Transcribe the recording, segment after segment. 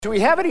Do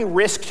we have any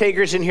risk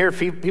takers in here?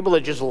 People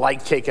that just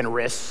like taking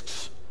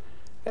risks?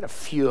 Got a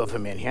few of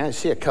them in here. I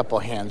see a couple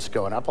hands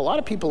going up. A lot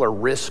of people are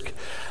risk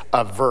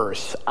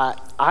averse.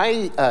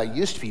 I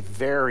used to be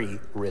very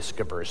risk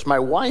averse. My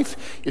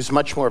wife is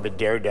much more of a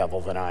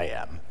daredevil than I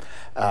am.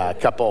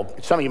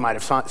 Some of you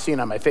might have seen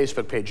on my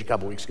Facebook page a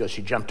couple weeks ago,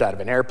 she jumped out of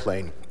an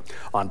airplane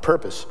on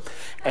purpose.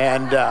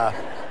 And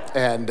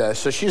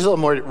so she's a little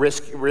more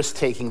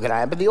risk-taking than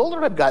I am. But the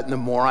older I've gotten, the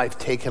more I've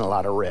taken a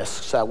lot of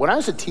risks. When I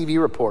was a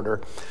TV reporter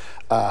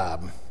a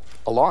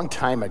long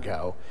time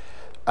ago,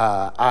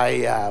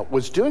 I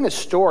was doing a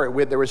story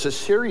where there was a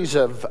series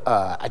of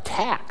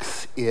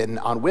attacks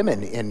on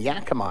women in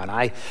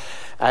Yakima.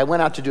 I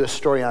went out to do a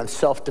story on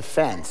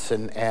self-defense,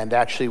 and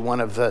actually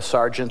one of the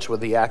sergeants with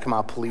the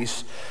Yakima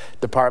Police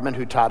Department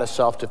who taught a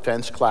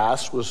self-defense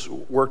class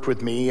worked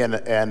with me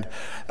and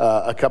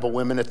a couple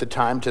women at the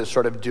time to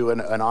sort of do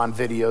an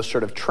on-video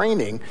sort of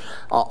training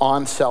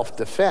on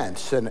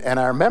self-defense. And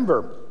I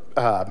remember,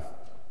 I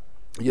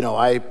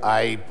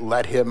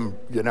let him,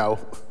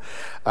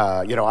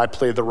 I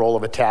played the role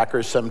of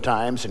attacker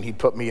sometimes, and he'd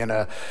put me in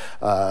a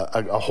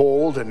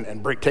hold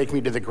and take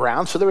me to the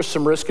ground. So there was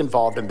some risk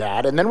involved in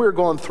that. And then we were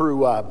going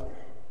through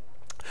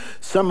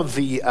some of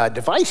the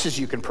devices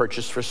you can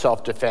purchase for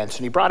self-defense.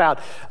 And he brought out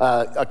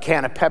a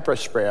can of pepper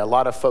spray. A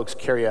lot of folks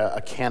carry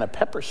a can of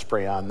pepper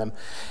spray on them.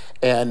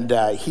 And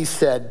he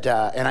said,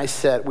 and I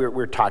said, we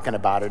were talking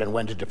about it and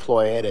when to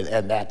deploy it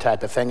and that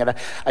type of thing. And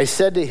I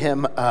said to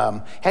him,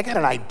 hey, I got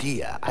an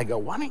idea. I go,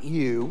 why don't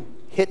you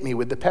hit me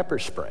with the pepper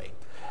spray?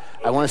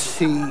 I want to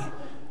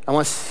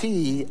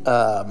see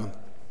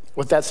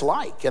what that's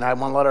like, and I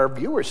want to let our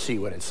viewers see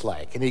what it's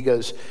like. And he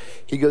goes,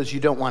 you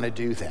don't want to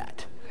do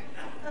that.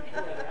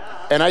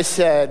 And I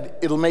said,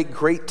 it'll make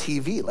great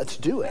TV. Let's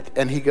do it.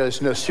 And he goes,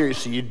 no,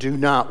 seriously, you do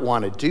not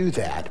want to do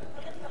that.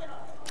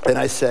 And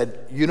I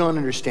said, you don't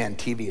understand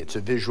TV. It's a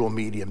visual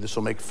medium. This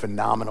will make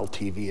phenomenal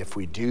TV if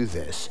we do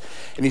this.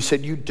 And he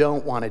said, you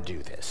don't want to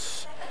do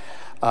this.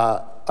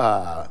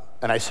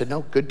 And I said,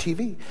 no, good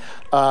TV.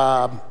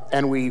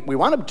 And we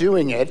wound up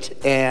doing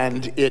it,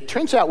 and it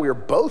turns out we were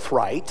both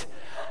right.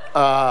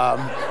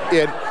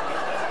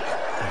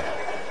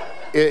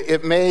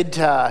 It made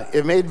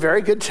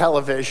very good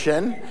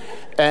television,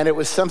 and it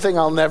was something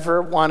I'll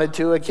never want to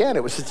do again.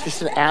 It was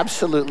just an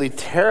absolutely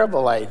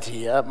terrible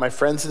idea. My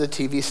friends at the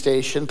TV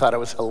station thought it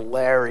was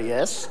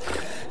hilarious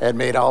and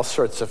made all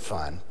sorts of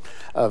fun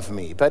of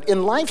me. But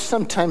in life,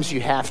 sometimes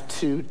you have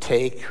to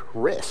take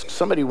risks.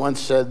 Somebody once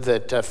said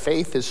that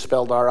faith is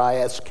spelled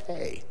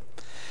R-I-S-K.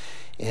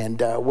 And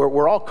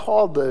we're all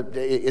called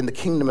in the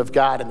kingdom of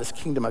God, in this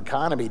kingdom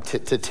economy,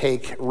 to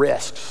take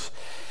risks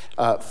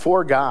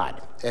for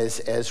God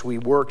as we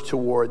work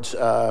towards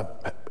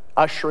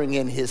ushering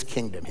in his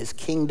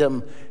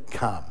kingdom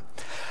come.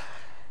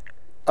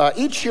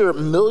 Each year,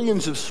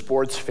 millions of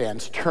sports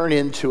fans turn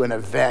into an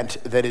event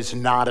that is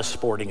not a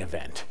sporting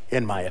event,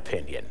 in my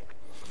opinion.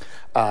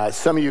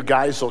 Some of you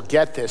guys will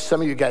get this.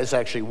 Some of you guys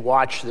actually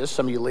watch this.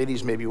 Some of you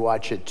ladies maybe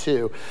watch it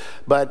too.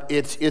 But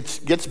it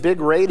gets big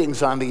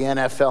ratings on the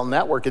NFL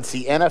Network. It's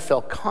the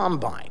NFL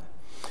Combine.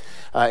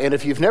 And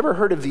if you've never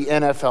heard of the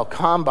NFL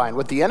Combine,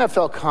 what the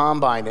NFL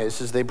Combine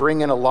is they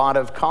bring in a lot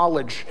of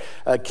college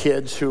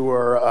kids who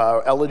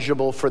are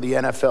eligible for the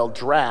NFL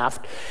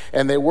draft,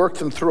 and they work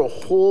them through a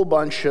whole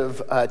bunch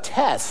of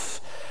tests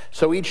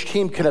so each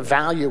team can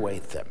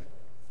evaluate them.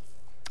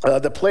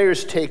 The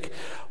players take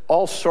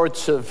all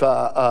sorts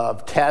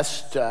of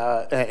tests,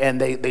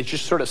 and they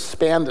just sort of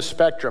span the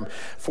spectrum.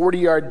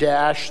 40-yard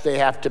dash, they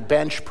have to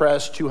bench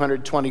press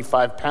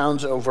 225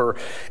 pounds over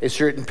a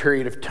certain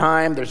period of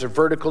time. There's a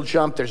vertical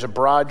jump, there's a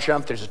broad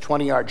jump, there's a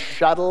 20-yard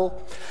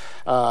shuttle,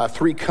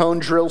 3-cone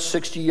drill,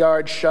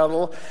 60-yard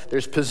shuttle.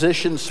 There's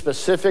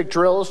position-specific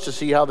drills to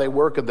see how they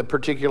work in the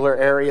particular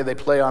area they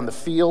play on the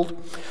field.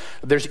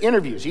 There's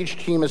interviews. Each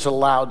team is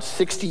allowed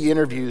 60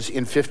 interviews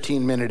in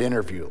 15-minute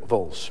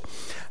intervals.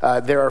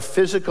 There are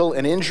physical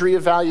and injury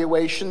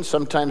evaluations.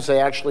 Sometimes they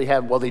actually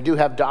they do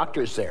have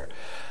doctors there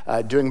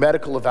doing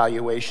medical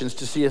evaluations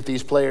to see if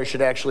these players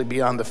should actually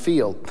be on the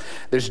field.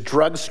 There's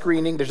drug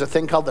screening. There's a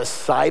thing called the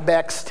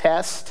Cybex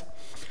test,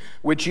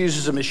 which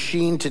uses a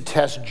machine to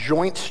test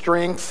joint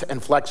strength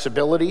and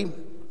flexibility.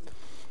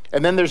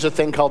 And then there's a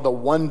thing called the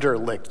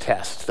Wonderlic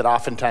test that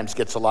oftentimes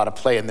gets a lot of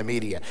play in the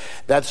media.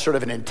 That's sort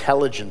of an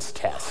intelligence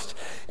test.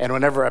 And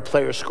whenever a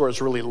player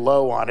scores really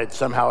low on it,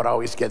 somehow it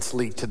always gets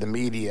leaked to the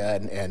media,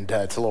 and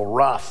it's a little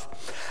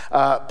rough.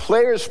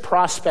 Players'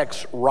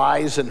 prospects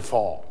rise and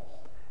fall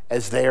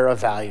as they are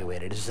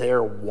evaluated, as they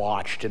are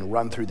watched and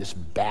run through this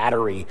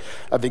battery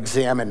of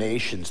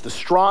examinations. The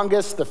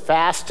strongest, the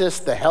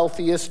fastest, the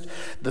healthiest,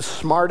 the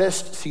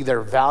smartest see their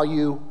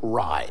value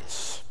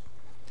rise.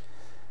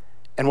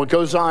 And what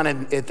goes on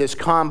at this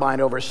combine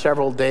over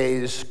several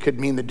days could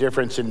mean the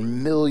difference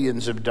in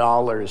millions of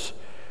dollars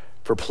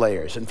for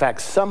players. In fact,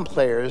 some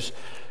players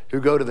who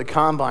go to the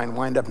combine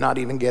wind up not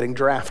even getting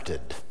drafted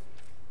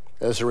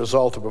as a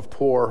result of a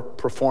poor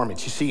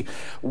performance. You see,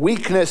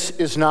 weakness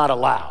is not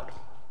allowed.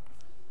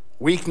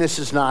 Weakness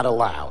is not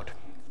allowed.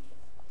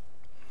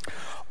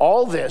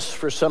 All this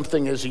for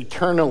something as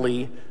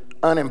eternally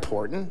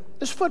unimportant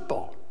as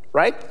football,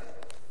 right?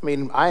 I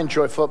mean, I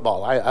enjoy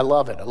football. I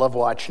love it. I love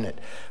watching it.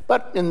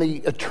 But in the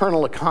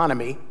eternal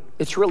economy,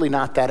 it's really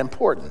not that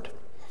important.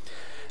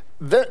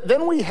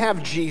 Then we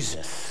have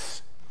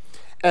Jesus.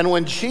 And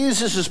when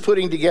Jesus is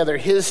putting together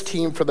his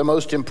team for the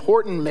most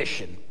important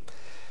mission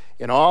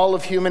in all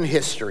of human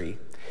history,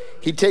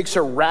 he takes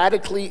a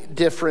radically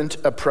different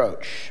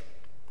approach.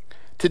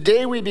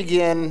 Today we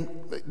begin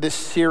this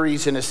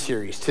series in a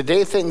series.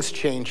 Today things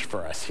change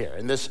for us here.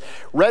 In this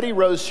Ready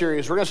Rose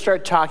series, we're going to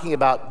start talking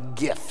about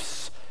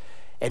gifts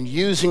and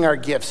using our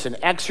gifts and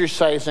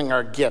exercising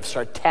our gifts,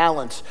 our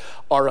talents,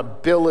 our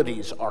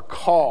abilities, our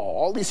call,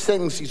 all these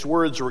things, these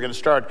words we're going to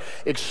start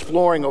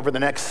exploring over the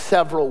next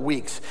several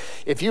weeks.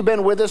 If you've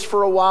been with us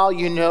for a while,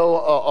 you know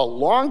a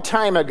long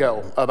time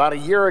ago, about a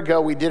year ago,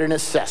 we did an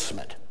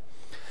assessment.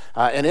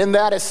 And in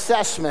that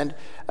assessment,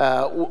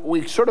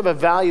 we sort of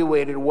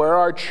evaluated where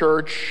our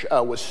church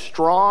was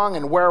strong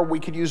and where we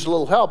could use a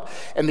little help.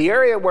 And the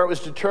area where it was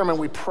determined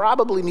we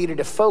probably needed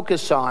to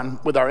focus on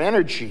with our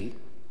energy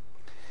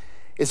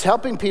is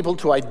helping people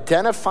to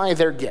identify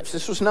their gifts.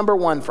 This was number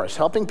one for us,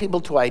 helping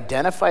people to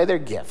identify their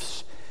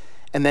gifts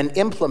and then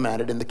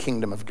implement it in the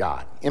kingdom of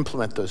God.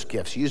 Implement those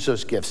gifts, use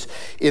those gifts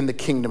in the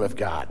kingdom of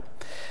God.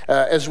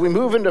 As we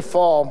move into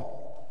fall,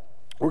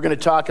 we're going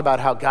to talk about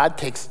how God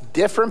takes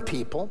different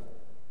people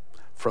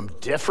from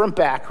different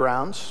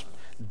backgrounds,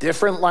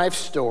 different life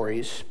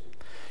stories.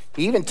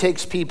 He even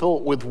takes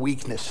people with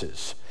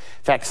weaknesses.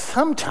 In fact,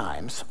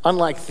 sometimes,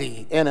 unlike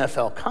the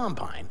NFL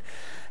Combine,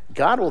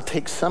 God will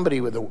take somebody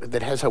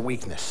that has a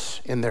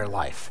weakness in their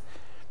life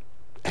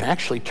and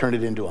actually turn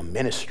it into a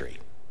ministry.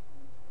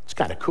 It's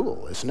kind of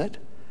cool, isn't it?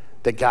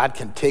 That God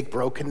can take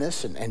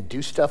brokenness and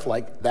do stuff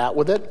like that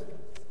with it.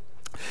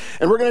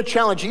 And we're going to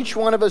challenge each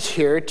one of us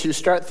here to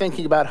start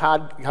thinking about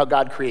how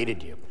God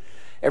created you.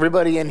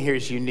 Everybody in here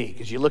is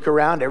unique. As you look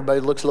around, everybody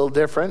looks a little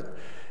different.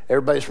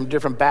 Everybody's from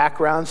different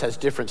backgrounds, has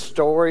different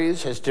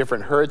stories, has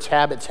different hurts,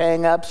 habits,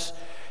 hang-ups,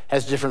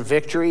 has different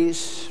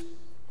victories.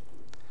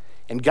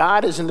 And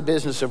God is in the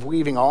business of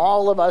weaving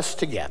all of us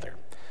together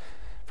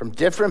from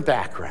different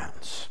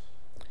backgrounds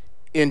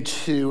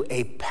into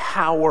a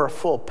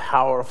powerful,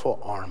 powerful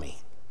army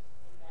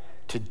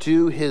to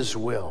do his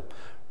will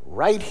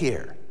right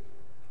here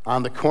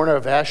on the corner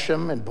of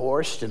Esham and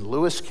Borst in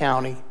Lewis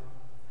County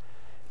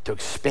to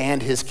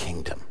expand his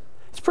kingdom.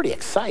 It's pretty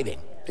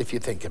exciting if you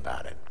think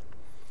about it.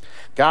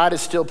 God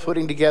is still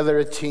putting together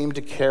a team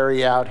to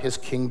carry out his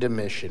kingdom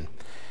mission,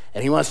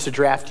 and he wants to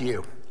draft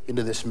you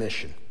into this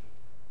mission.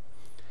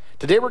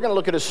 Today we're going to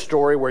look at a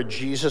story where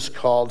Jesus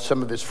called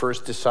some of his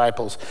first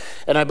disciples,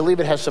 and I believe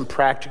it has some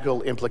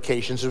practical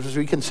implications as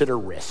we consider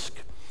risk.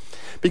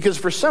 Because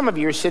for some of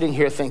you, you're sitting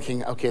here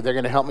thinking, okay, they're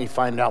going to help me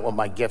find out what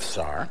my gifts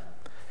are,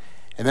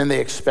 and then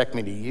they expect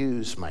me to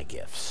use my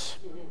gifts.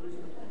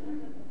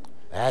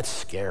 That's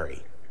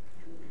scary.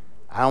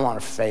 I don't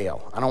want to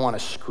fail. I don't want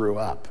to screw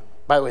up.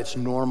 By the way, it's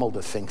normal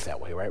to think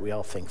that way, right? We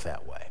all think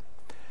that way.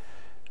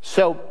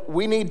 So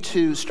we need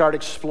to start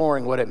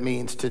exploring what it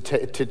means to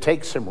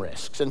take some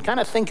risks and kind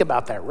of think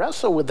about that,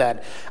 wrestle with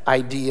that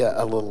idea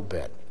a little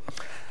bit.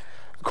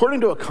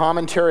 According to a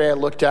commentary I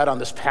looked at on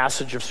this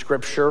passage of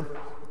scripture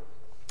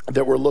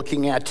that we're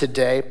looking at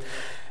today,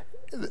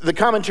 the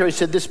commentary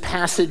said this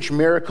passage,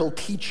 miracle,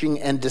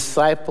 teaching, and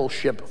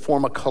discipleship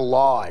form a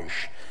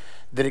collage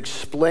that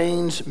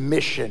explains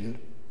mission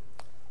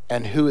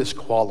and who is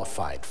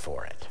qualified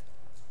for it.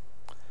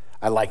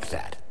 I like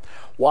that.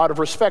 Well, out of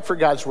respect for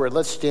God's word,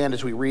 let's stand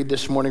as we read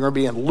this morning. We're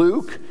being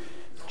Luke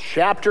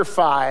chapter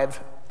 5,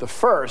 the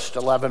first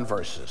 11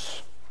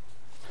 verses.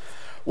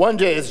 One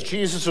day, as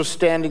Jesus was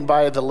standing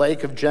by the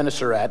lake of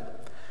Gennesaret,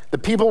 the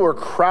people were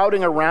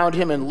crowding around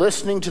him and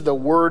listening to the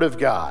word of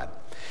God.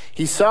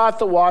 He saw at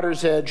the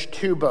water's edge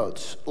 2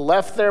 boats,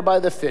 left there by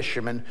the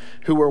fishermen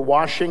who were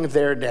washing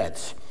their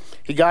nets.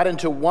 He got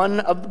into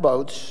one of the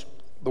boats,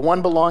 the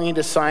one belonging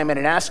to Simon,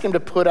 and asked him to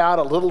put out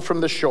a little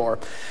from the shore.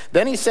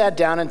 Then he sat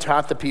down and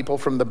taught the people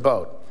from the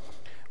boat.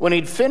 When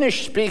he'd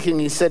finished speaking,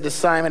 he said to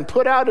Simon,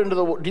 "Put out into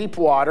the deep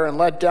water and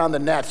let down the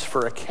nets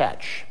for a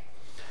catch."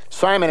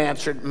 Simon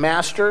answered,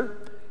 "Master,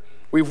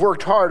 we've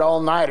worked hard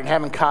all night and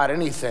haven't caught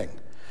anything.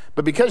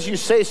 But because you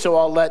say so,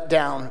 I'll let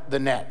down the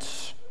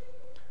nets."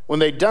 When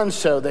they'd done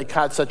so, they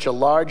caught such a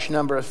large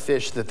number of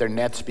fish that their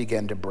nets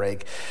began to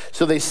break.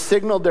 So they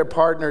signaled their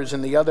partners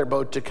in the other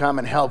boat to come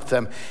and help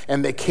them.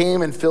 And they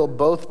came and filled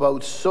both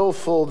boats so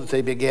full that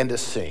they began to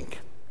sink.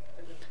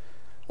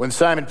 When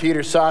Simon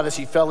Peter saw this,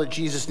 he fell at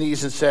Jesus'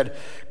 knees and said,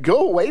 "Go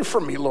away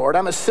from me, Lord,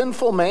 I'm a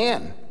sinful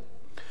man."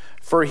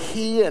 For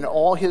he and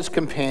all his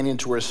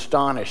companions were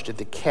astonished at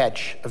the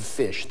catch of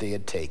fish they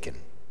had taken.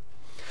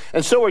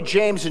 And so were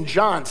James and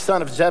John,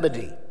 son of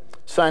Zebedee,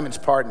 Simon's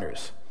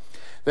partners.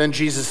 Then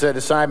Jesus said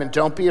to Simon,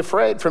 "Don't be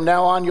afraid. From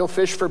now on, you'll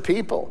fish for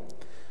people."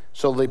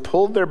 So they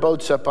pulled their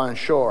boats up on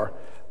shore,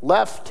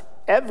 left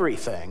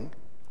everything,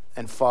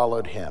 and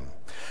followed him.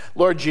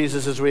 Lord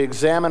Jesus, as we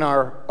examine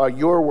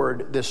your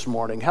word this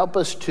morning, help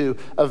us to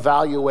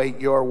evaluate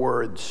your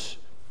words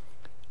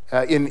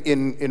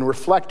In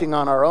reflecting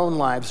on our own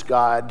lives,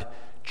 God,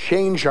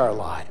 change our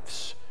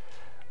lives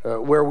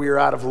where we are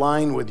out of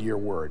line with your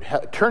word.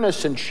 Turn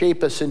us and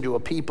shape us into a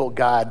people,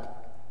 God,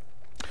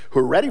 who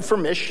are ready for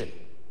mission,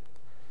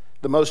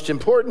 the most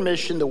important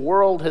mission the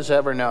world has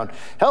ever known.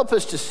 Help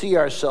us to see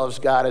ourselves,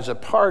 God, as a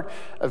part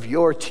of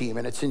your team.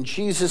 And it's in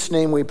Jesus'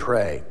 name we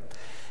pray.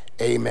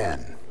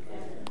 Amen.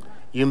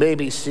 You may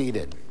be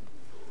seated.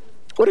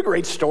 What a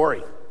great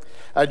story.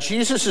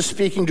 Jesus is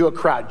speaking to a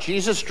crowd.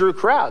 Jesus drew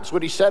crowds.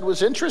 What he said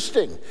was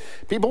interesting.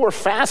 People were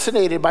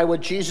fascinated by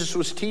what Jesus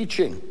was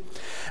teaching.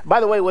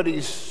 By the way, what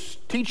he's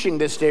teaching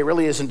this day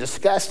really isn't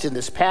discussed in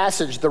this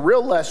passage. The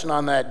real lesson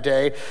on that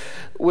day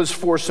was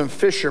for some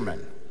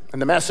fishermen.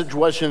 And the message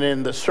wasn't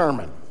in the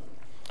sermon.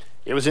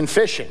 It was in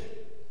fishing.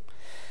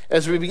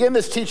 As we begin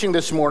this teaching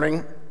this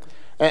morning,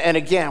 and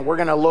again, we're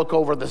going to look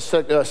over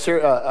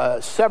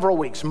the several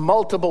weeks,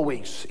 multiple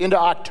weeks, into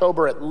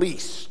October at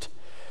least,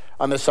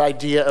 on this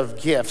idea of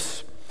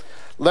gifts.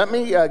 Let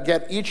me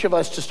get each of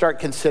us to start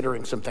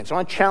considering some things. I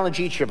want to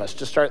challenge each of us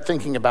to start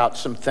thinking about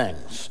some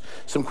things,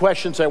 some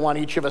questions I want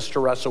each of us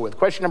to wrestle with.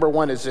 Question number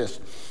one is this: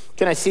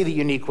 can I see the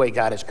unique way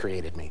God has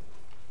created me?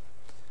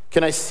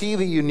 Can I see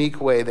the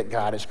unique way that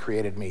God has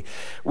created me?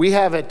 We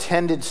have a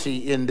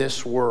tendency in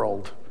this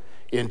world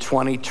in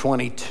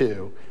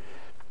 2022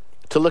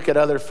 to look at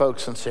other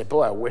folks and say,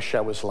 boy, I wish I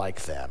was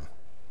like them.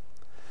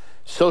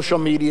 Social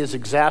media has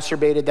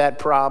exacerbated that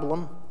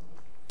problem.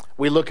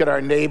 We look at our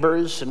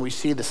neighbors and we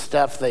see the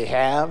stuff they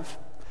have.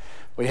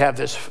 We have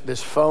this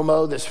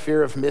FOMO, this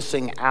fear of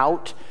missing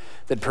out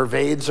that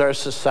pervades our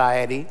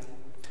society.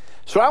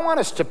 So I want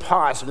us to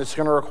pause, and it's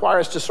going to require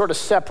us to sort of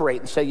separate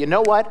and say, you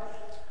know what?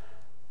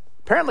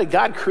 Apparently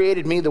God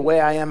created me the way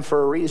I am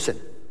for a reason.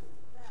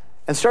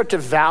 And start to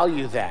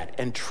value that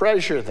and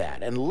treasure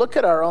that and look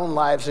at our own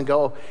lives and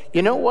go,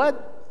 you know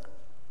what?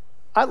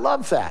 I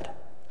love that.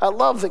 I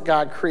love that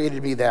God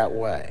created me that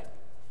way.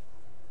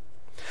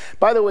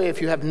 By the way,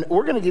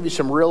 we're going to give you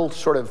some real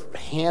sort of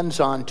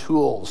hands-on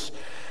tools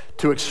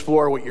to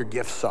explore what your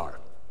gifts are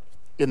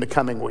in the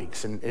coming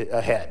weeks and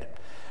ahead.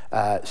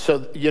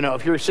 So,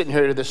 if you're sitting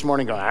here this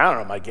morning going, I don't know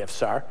what my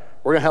gifts are,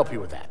 we're going to help you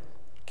with that.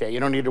 Okay, you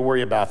don't need to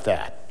worry about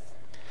that.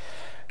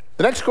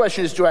 The next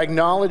question is, do I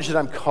acknowledge that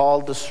I'm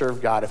called to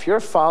serve God? If you're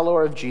a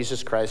follower of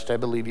Jesus Christ, I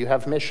believe you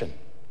have mission.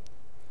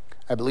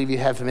 I believe you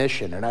have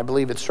mission, and I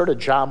believe it's sort of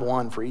job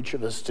one for each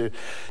of us to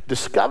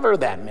discover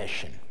that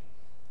mission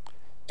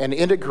and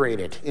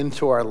integrate it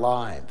into our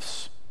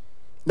lives.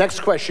 Next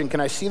question, can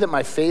I see that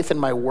my faith and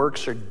my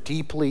works are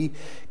deeply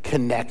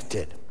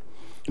connected?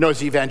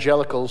 As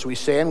evangelicals, we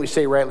say, and we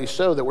say rightly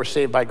so, that we're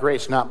saved by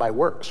grace, not by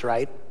works,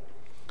 right?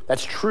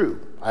 That's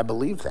true. I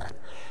believe that.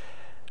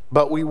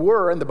 But we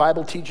were, and the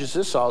Bible teaches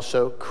this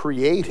also,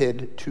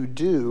 created to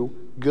do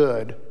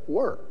good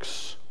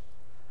works.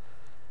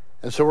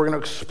 And so we're going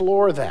to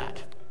explore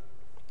that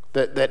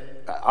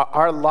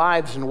our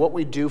lives and what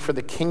we do for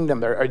the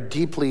kingdom are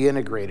deeply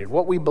integrated.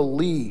 What we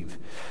believe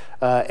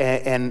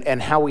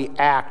and how we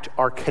act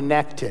are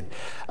connected.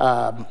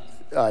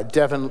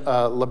 Devin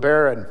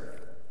LeBaron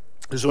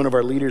is one of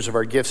our leaders of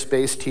our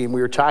gifts-based team. We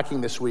were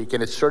talking this week,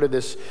 and it's sort of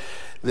this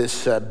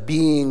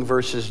being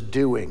versus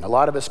doing. A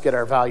lot of us get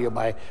our value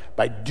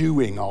by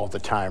doing all the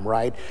time,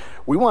 right?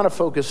 We want to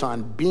focus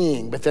on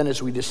being, but then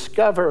as we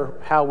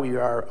discover how we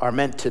are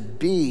meant to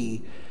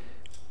be,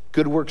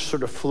 good works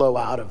sort of flow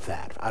out of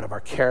that, out of our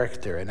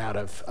character and out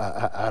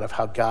of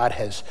how God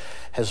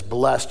has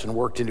blessed and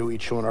worked into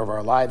each one of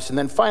our lives. And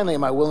then finally,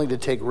 am I willing to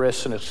take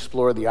risks and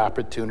explore the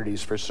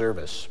opportunities for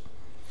service?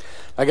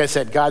 Like I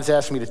said, God's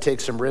asked me to take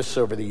some risks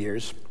over the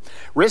years.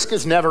 Risk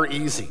is never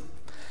easy.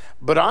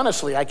 But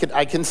honestly, I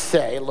can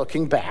say,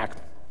 looking back,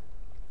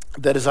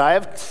 that as I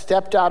have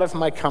stepped out of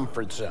my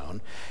comfort zone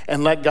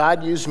and let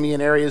God use me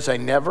in areas I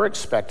never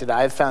expected,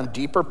 I have found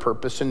deeper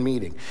purpose and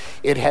meaning.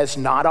 It has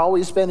not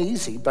always been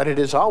easy, but it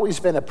has always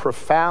been a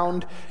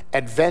profound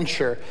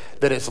adventure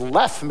that has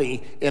left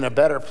me in a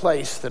better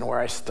place than where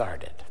I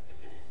started.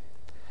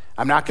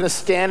 I'm not going to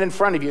stand in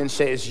front of you and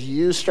say, as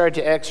you start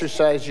to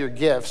exercise your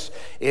gifts,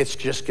 it's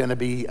just going to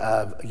be,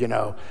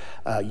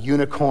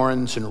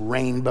 unicorns and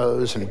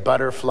rainbows and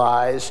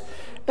butterflies.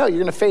 No,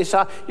 you're going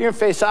to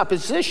face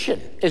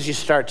opposition as you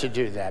start to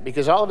do that,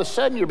 because all of a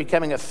sudden you're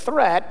becoming a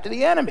threat to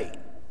the enemy.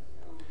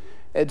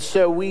 And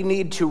so we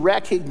need to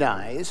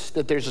recognize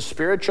that there's a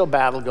spiritual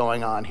battle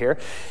going on here,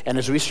 and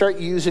as we start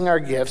using our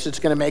gifts, it's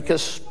going to make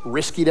us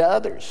risky to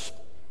others,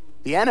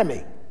 the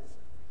enemy.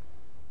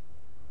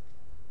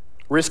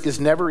 Risk is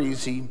never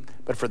easy,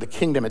 but for the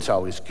kingdom, it's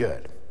always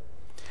good.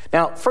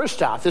 Now,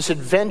 first off, this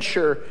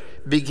adventure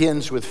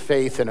begins with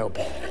faith and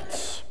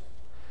obedience.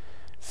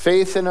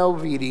 Faith and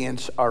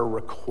obedience are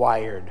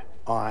required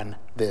on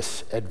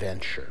this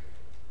adventure.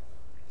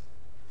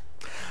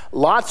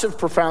 Lots of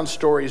profound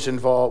stories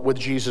with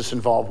Jesus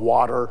involve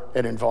water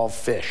and involve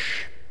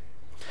fish.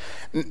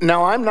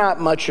 Now, I'm not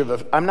much of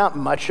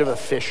a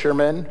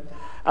fisherman.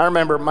 I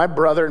remember my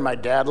brother and my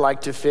dad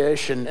liked to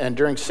fish, and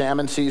during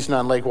salmon season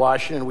on Lake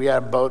Washington, we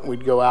had a boat and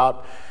we'd go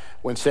out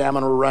when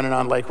salmon were running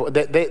on Lake,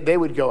 they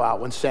would go out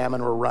when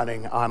salmon were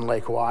running on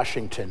Lake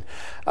Washington.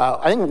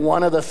 I think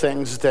one of the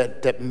things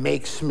that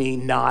makes me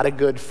not a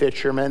good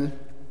fisherman,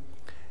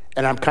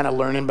 and I'm kind of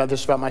learning about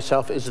this about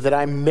myself, is that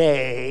I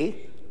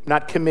may,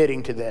 not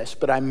committing to this,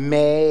 but I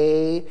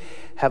may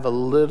have a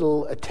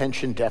little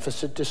attention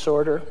deficit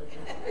disorder,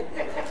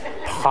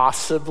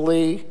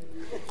 possibly.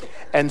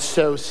 And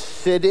so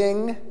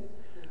sitting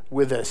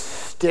with a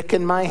stick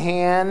in my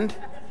hand,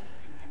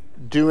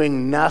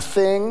 doing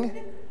nothing,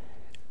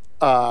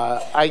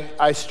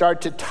 I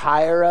start to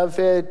tire of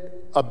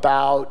it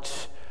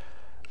about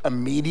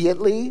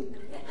immediately.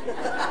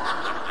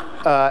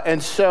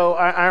 And so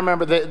I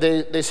remember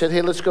they said,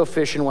 hey, let's go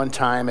fishing one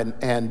time,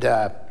 and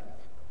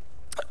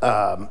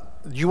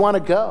you want to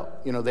go?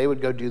 You know, they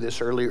would go do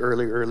this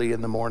early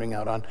in the morning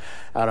out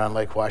on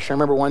Lake Washington. I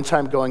remember one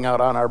time going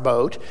out on our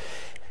boat,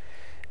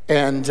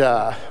 and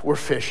we're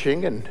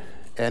fishing,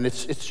 and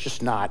it's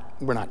just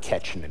we're not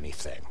catching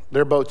anything.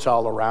 There are boats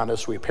all around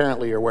us. We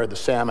apparently are where the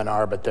salmon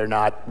are, but they're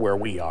not where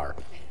we are.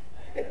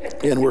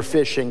 And we're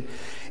fishing.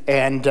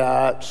 And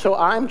so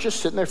I'm just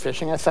sitting there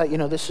fishing. I thought,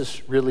 this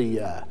is really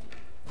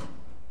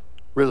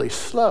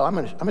slow.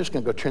 I'm just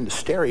going to go turn the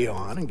stereo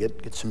on and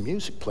get some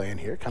music playing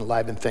here, kind of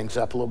liven things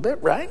up a little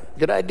bit, right?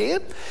 Good idea.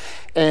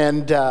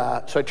 And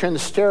so I turned the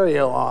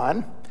stereo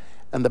on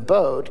and the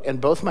boat, and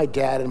both my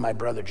dad and my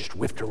brother just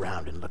whipped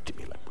around and looked at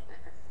me like,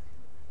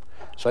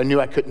 so I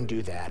knew I couldn't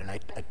do that, and I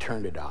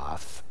turned it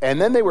off.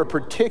 And then they were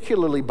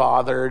particularly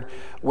bothered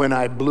when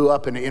I blew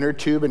up an inner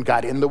tube and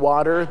got in the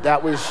water.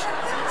 That was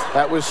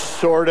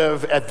sort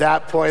of, at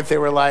that point, they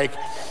were like,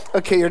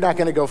 okay, you're not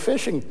going to go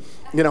fishing,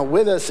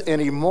 with us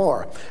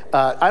anymore.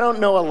 I don't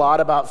know a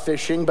lot about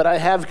fishing, but I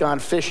have gone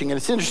fishing, and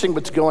it's interesting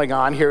what's going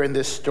on here in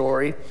this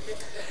story.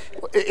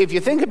 If you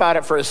think about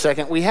it for a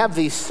second, we have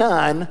the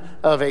son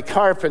of a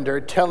carpenter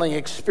telling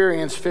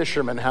experienced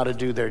fishermen how to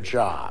do their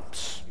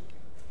jobs.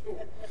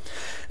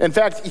 In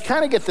fact, you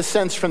kind of get the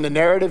sense from the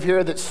narrative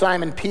here that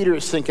Simon Peter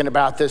is thinking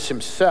about this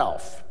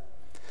himself.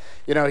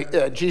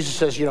 Jesus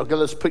says,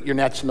 let's put your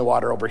nets in the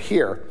water over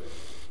here.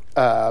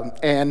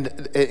 And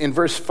in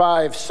verse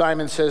 5,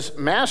 Simon says,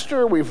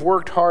 Master, we've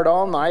worked hard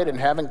all night and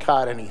haven't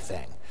caught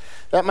anything.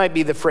 That might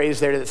be the phrase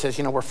there that says,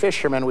 we're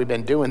fishermen, we've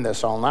been doing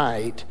this all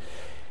night.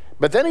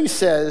 But then he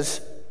says,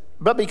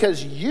 but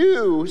because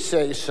you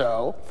say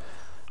so,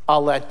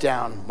 I'll let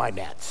down my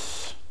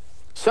nets.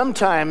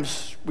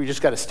 Sometimes we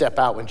just got to step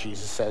out when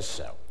Jesus says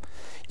so,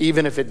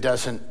 even if it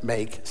doesn't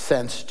make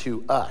sense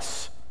to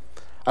us.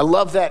 I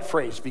love that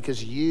phrase,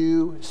 because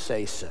you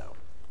say so.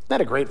 Isn't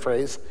that a great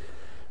phrase?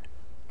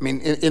 I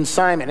mean, in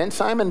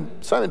Simon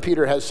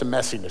Peter has some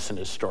messiness in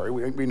his story.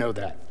 We know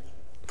that.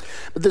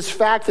 But this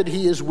fact that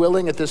he is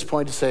willing at this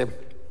point to say, it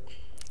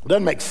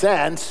doesn't make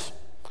sense,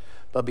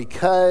 but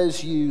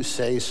because you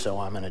say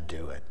so, I'm going to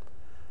do it.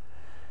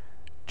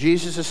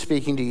 Jesus is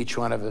speaking to each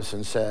one of us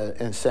and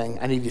saying,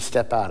 I need you to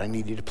step out. I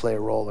need you to play a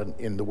role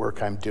in the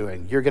work I'm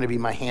doing. You're going to be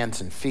my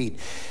hands and feet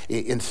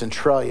in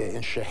Centralia,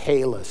 in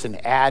Chehalis, in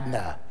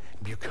Adna,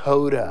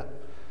 Bucoda,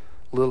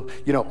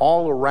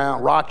 all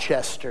around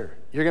Rochester.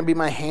 You're going to be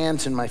my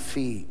hands and my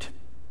feet.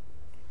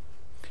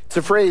 It's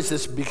a phrase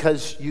that's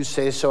because you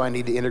say so, I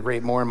need to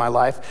integrate more in my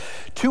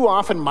life. Too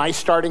often my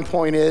starting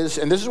point is,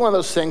 and this is one of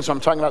those things when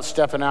I'm talking about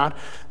stepping out,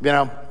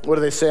 what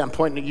do they say? I'm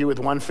pointing at you with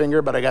one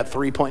finger, but I got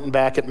three pointing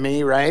back at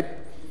me, right?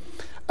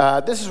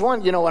 This is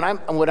one,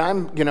 when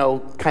I'm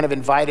kind of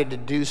invited to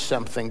do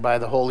something by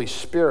the Holy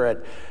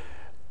Spirit,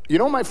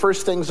 what my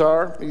first things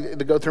are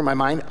that go through my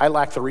mind? I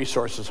lack the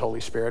resources,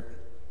 Holy Spirit.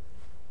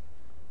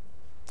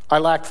 I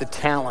lack the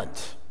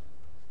talent.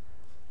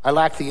 I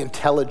lack the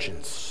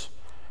intelligence.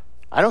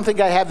 I don't think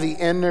I have the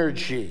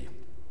energy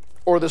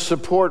or the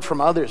support from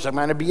others. I'm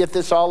going to be at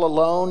this all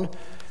alone,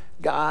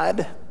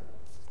 God.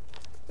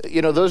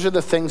 Those are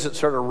the things that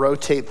sort of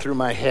rotate through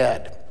my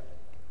head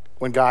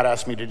when God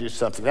asks me to do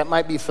something. That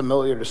might be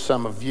familiar to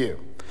some of you.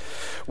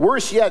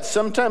 Worse yet,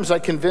 sometimes I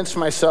convince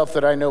myself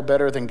that I know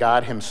better than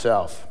God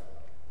himself.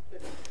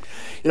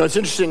 It's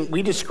interesting,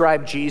 we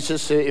describe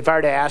Jesus. If I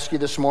were to ask you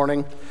this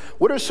morning,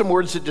 what are some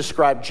words that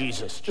describe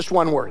Jesus? Just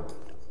one word.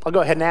 I'll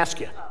go ahead and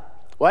ask you.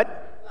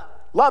 What?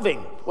 Loving.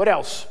 What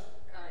else?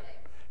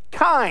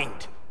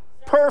 Kind.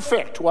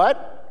 Perfect.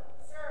 What?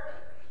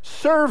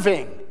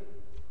 Serving.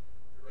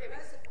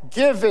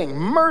 Giving.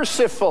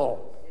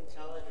 Merciful.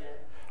 Intelligent.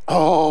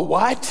 Oh,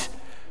 what?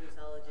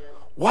 Intelligent.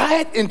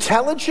 What?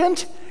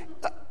 Intelligent?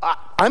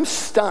 I'm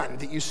stunned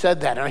that you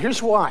said that. And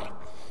here's why.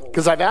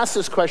 Because I've asked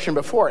this question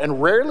before,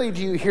 and rarely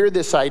do you hear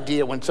this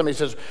idea when somebody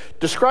says,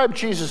 describe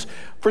Jesus.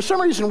 For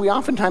some reason, we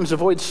oftentimes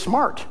avoid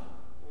smart.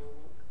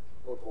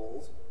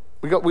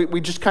 We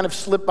just kind of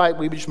slip by,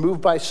 we just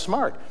move by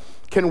smart.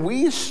 Can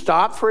we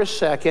stop for a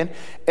second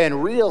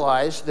and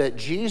realize that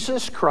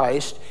Jesus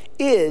Christ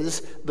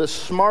is the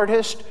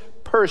smartest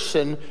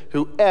person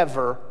who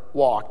ever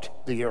walked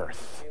the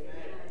earth?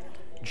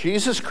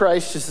 Jesus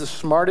Christ is the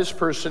smartest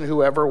person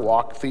who ever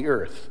walked the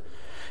earth.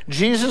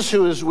 Jesus,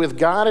 who is with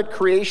God at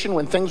creation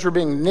when things were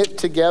being knit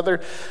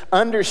together,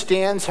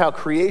 understands how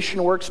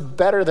creation works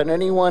better than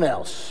anyone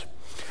else.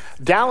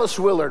 Dallas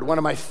Willard, one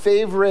of my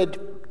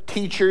favorite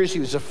teachers, he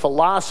was a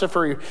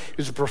philosopher, he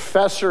was a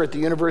professor at the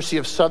University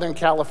of Southern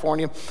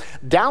California.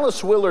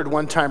 Dallas Willard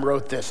one time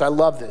wrote this. I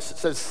love this. It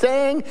says,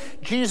 saying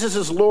Jesus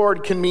is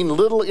Lord can mean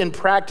little in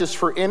practice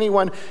for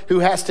anyone who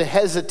has to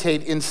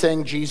hesitate in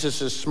saying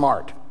Jesus is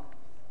smart.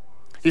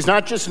 He's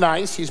not just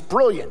nice, he's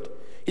brilliant.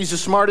 He's the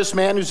smartest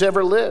man who's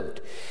ever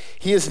lived.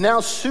 He is now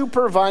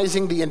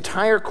supervising the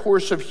entire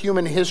course of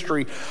human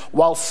history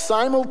while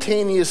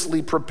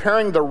simultaneously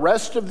preparing the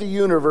rest of the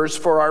universe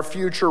for our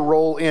future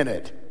role in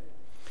it.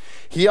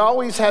 He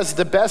always has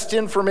the best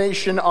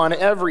information on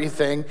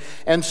everything,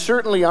 and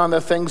certainly on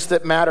the things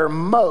that matter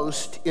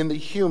most in the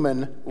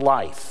human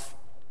life.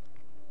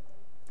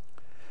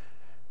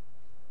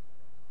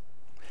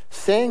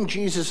 Saying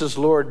Jesus is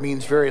Lord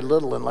means very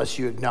little unless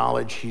you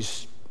acknowledge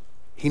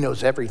he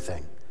knows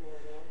everything.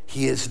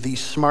 He is the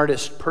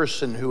smartest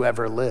person who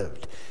ever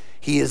lived.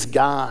 He is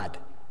God.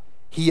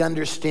 He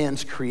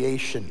understands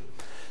creation.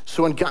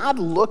 So when God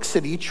looks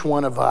at each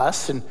one of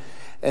us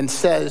and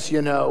says,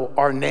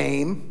 our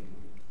name,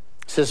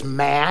 says,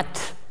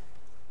 Matt,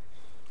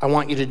 I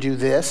want you to do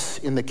this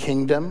in the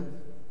kingdom.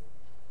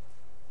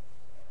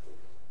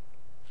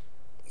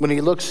 When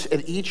he looks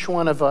at each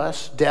one of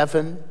us,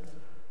 Devin,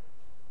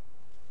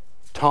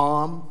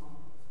 Tom,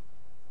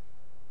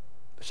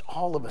 there's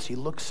all of us, he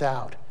looks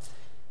out.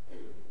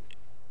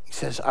 He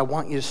says, I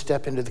want you to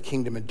step into the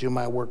kingdom and do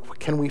my work.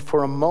 Can we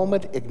for a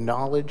moment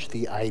acknowledge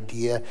the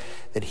idea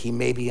that he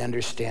maybe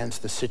understands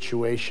the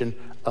situation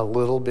a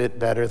little bit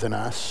better than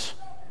us?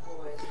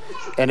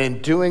 And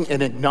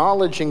in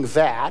acknowledging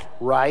that,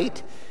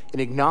 right? In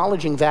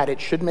acknowledging that,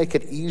 it should make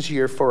it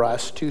easier for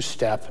us to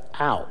step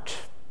out.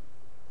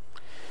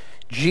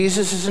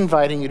 Jesus is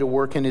inviting you to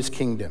work in his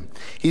kingdom.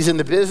 He's in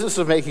the business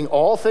of making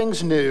all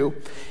things new,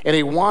 and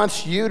he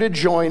wants you to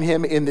join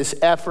him in this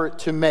effort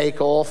to make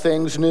all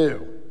things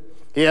new.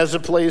 He has a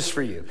place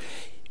for you.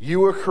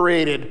 You were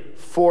created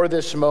for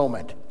this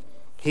moment.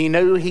 He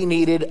knew he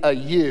needed a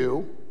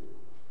you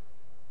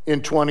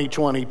in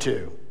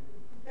 2022.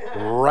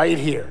 Right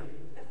here.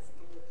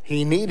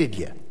 He needed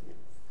you.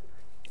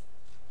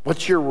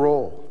 What's your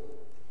role?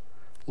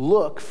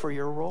 Look for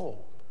your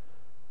role.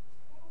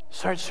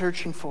 Start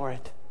searching for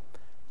it.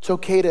 It's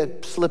okay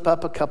to slip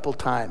up a couple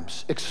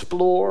times.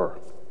 Explore.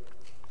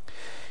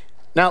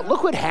 Now,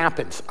 look what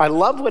happens. I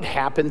love what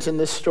happens in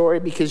this story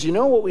because you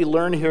know what we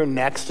learn here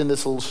next in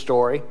this little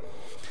story?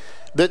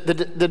 The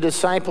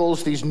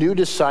disciples, these new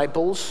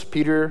disciples,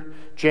 Peter,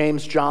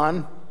 James,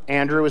 John,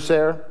 Andrew was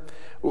there.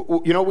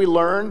 You know what we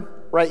learn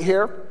right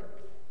here?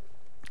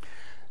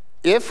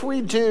 If we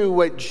do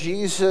what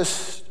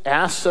Jesus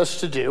asks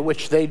us to do,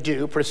 which they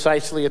do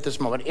precisely at this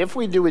moment, if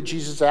we do what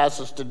Jesus asks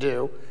us to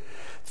do,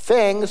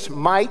 things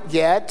might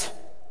get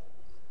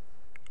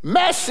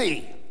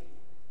messy.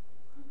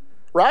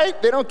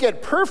 Right? They don't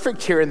get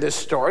perfect here in this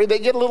story. They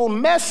get a little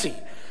messy.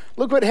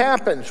 Look what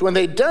happens when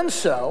they've done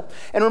so.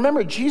 And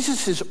remember,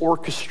 Jesus is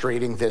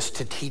orchestrating this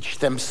to teach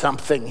them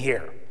something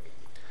here.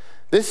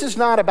 This is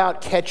not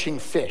about catching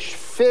fish.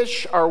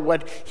 Fish are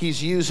what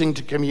he's using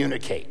to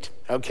communicate,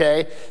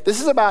 okay?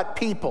 This is about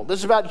people. This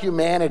is about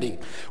humanity.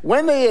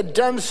 When they had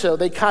done so,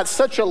 they caught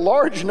such a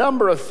large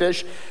number of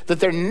fish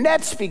that their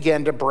nets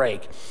began to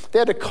break. They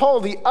had to call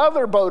the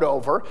other boat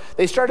over.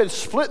 They started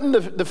splitting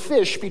the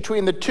fish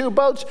between the two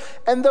boats,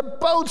 and the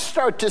boats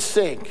start to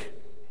sink.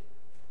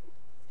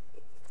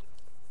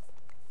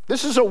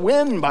 This is a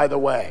win, by the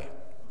way.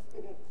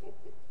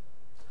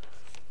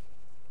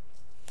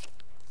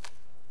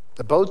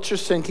 The boats are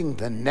sinking,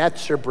 the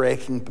nets are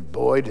breaking, but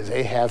boy, do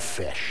they have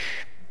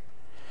fish.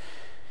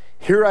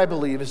 Here, I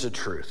believe, is a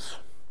truth.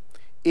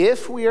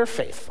 If we are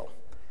faithful,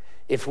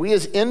 if we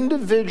as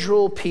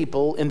individual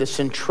people in the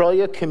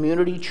Centralia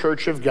Community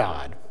Church of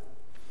God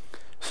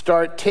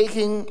start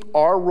taking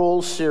our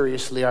role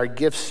seriously, our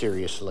gifts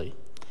seriously,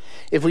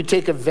 if we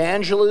take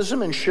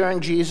evangelism and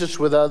sharing Jesus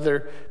with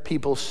other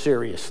people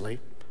seriously,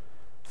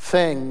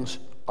 things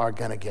are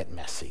going to get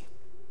messy.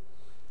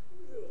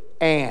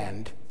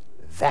 And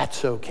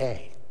that's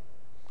okay.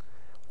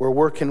 We're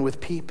working with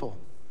people.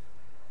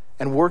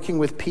 And working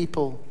with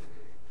people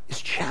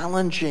is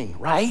challenging,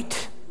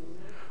 right?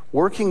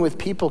 Working with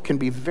people can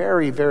be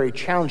very, very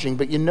challenging.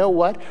 But you know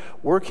what?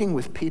 Working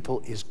with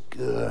people is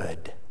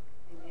good.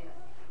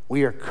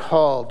 We are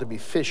called to be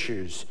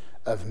fishers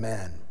of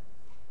men.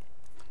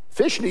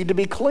 Fish need to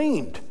be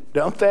cleaned,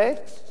 don't they?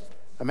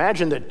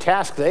 Imagine the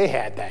task they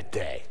had that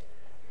day.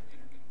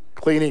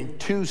 Cleaning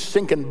 2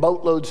 sinking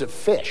boatloads of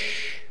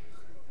fish.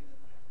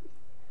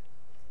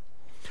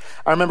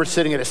 I remember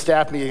sitting at a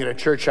staff meeting at a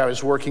church I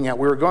was working at.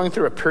 We were going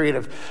through a period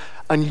of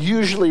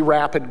unusually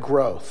rapid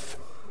growth.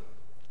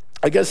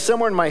 I guess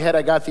somewhere in my head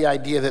I got the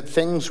idea that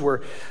things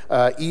were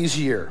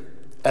easier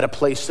at a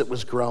place that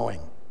was growing.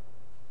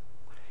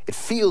 It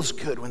feels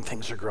good when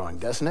things are growing,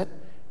 doesn't it?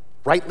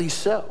 Rightly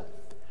so.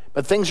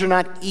 But things are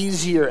not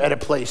easier at a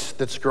place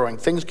that's growing.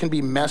 Things can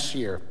be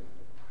messier.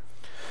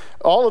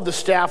 All of the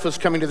staff was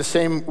coming to the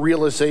same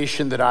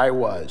realization that I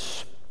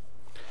was.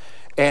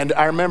 And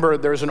I remember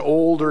there's an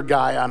older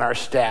guy on our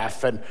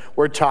staff, and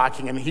we're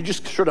talking, and he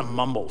just sort of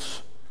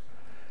mumbles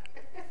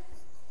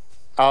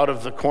out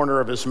of the corner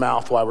of his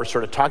mouth while we're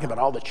sort of talking about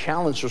all the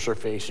challenges we're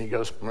facing. He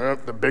goes, well,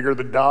 the bigger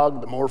the dog,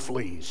 the more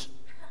fleas.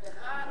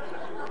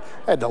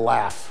 I had to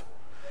laugh.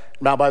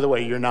 Now, by the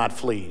way, you're not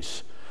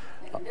fleas.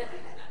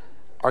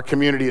 Our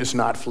community is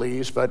not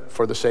fleas, but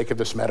for the sake of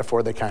this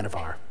metaphor, they kind of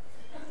are.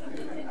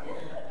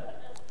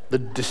 The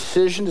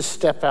decision to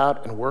step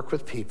out and work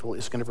with people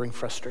is going to bring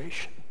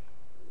frustration.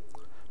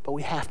 But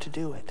we have to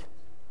do it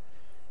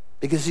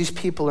because these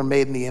people are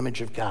made in the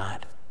image of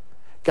God.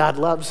 God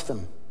loves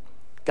them.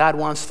 God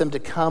wants them to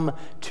come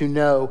to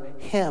know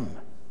him.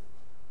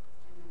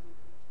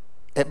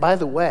 And by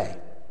the way,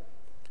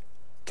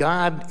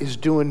 God is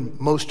doing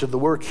most of the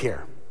work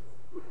here.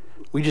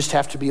 We just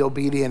have to be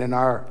obedient in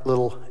our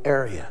little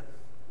area.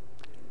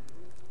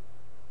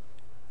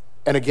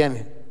 And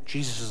again,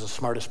 Jesus is the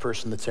smartest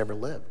person that's ever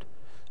lived.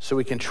 So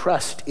we can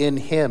trust in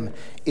him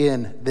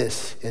in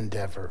this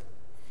endeavor.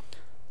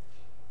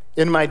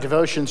 In my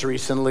devotions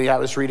recently, I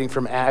was reading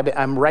from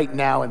I'm right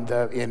now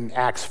in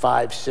Acts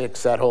 5,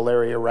 6, that whole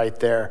area right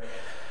there.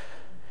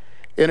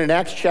 And in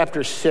Acts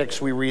chapter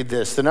 6, we read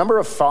this. The number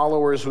of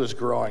followers was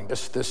growing,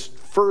 this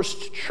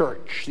first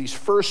church, these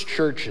first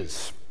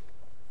churches.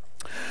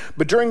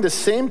 But during the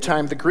same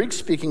time, the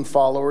Greek-speaking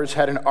followers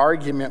had an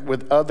argument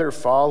with other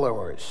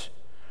followers.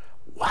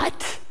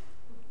 What?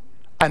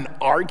 An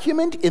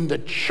argument in the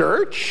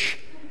church?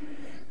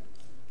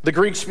 The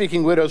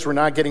Greek-speaking widows were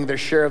not getting their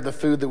share of the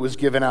food that was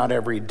given out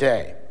every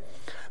day.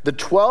 The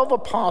 12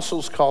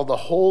 apostles called the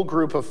whole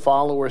group of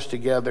followers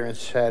together and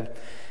said,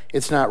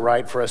 it's not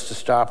right for us to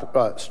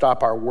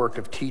stop our work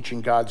of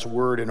teaching God's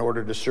word in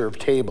order to serve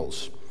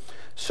tables.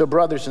 So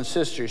brothers and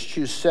sisters,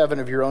 choose 7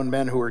 of your own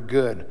men who are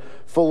good,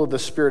 full of the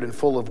Spirit and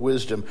full of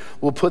wisdom.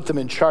 We'll put them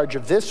in charge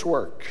of this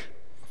work.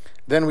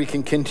 Then we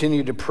can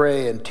continue to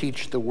pray and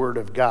teach the word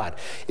of God.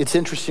 It's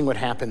interesting what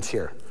happens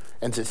here.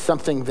 And it's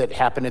something that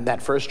happened in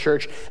that first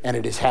church, and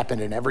it has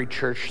happened in every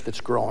church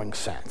that's growing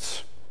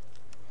since.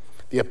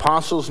 The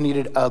apostles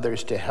needed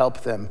others to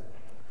help them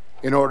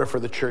in order for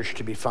the church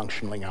to be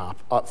functioning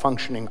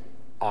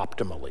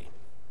optimally.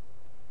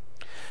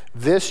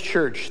 This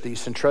church, the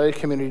Centralia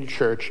Community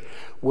Church,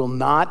 will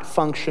not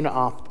function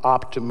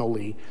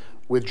optimally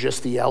with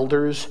just the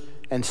elders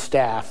and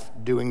staff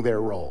doing their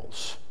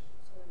roles.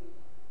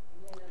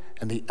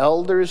 And the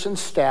elders and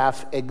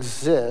staff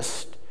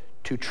exist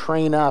to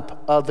train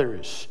up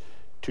others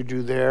to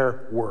do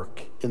their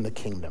work in the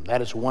kingdom.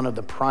 That is one of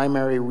the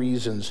primary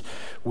reasons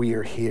we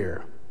are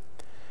here.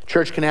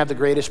 Church can have the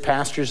greatest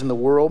pastors in the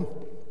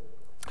world,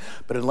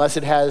 but unless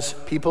it has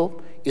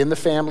people in the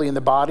family, in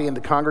the body, in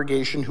the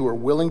congregation who are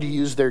willing to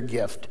use their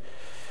gift,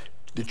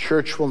 the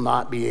church will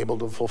not be able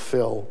to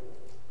fulfill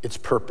its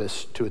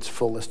purpose to its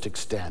fullest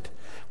extent.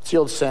 What's the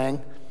old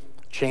saying?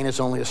 Chain is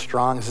only as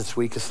strong as its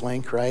weakest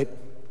link, right?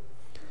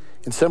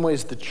 In some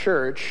ways, the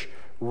church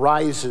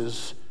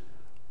rises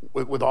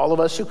with all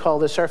of us who call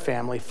this our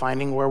family,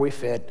 finding where we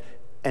fit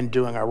and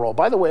doing our role.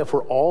 By the way, if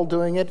we're all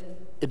doing it,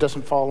 it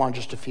doesn't fall on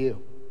just a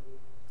few.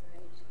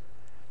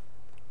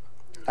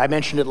 I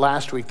mentioned it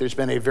last week. There's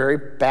been a very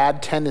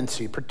bad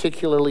tendency,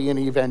 particularly in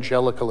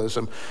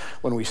evangelicalism,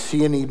 when we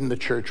see a need in the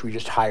church, we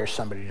just hire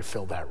somebody to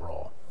fill that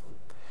role.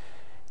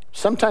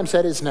 Sometimes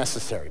that is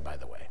necessary, by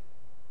the way.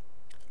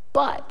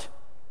 But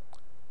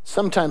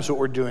sometimes what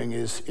we're doing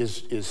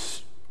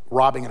is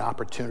robbing an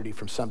opportunity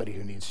from somebody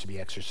who needs to be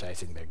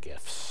exercising their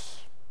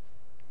gifts.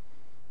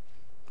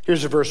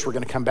 Here's a verse we're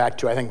going to come back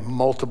to, I think,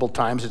 multiple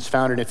times. It's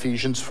found in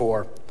Ephesians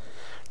 4,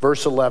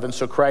 verse 11.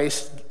 So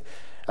Christ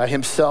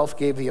himself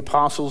gave the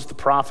apostles, the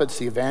prophets,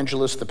 the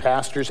evangelists, the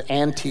pastors,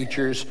 and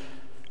teachers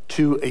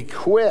to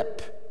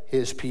equip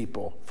his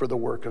people for the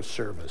work of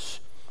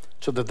service,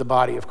 so that the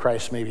body of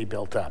Christ may be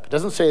built up. It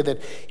doesn't say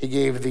that he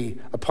gave the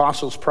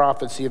apostles,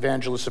 prophets, the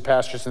evangelists, the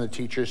pastors, and the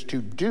teachers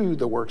to do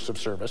the works of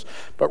service,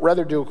 but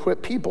rather to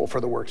equip people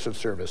for the works of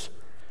service.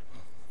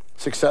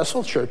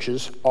 Successful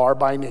churches are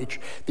by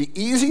nature. The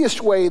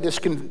easiest way this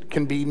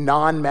can be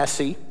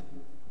non-messy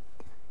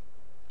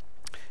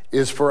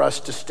is for us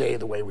to stay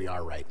the way we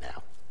are right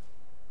now.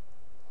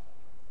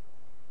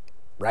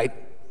 Right?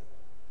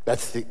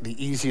 That's the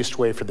easiest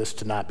way for this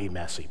to not be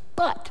messy.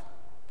 But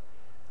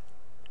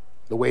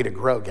the way to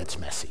grow gets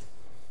messy.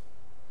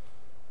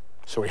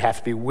 So we have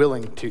to be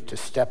willing to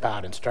step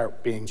out and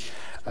start being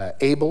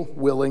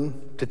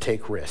willing to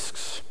take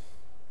risks.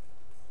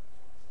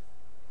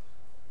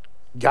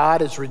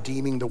 God is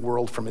redeeming the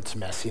world from its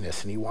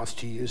messiness, and he wants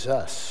to use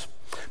us.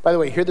 By the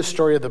way, here the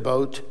story of the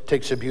boat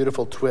takes a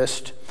beautiful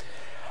twist.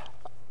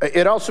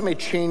 It also may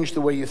change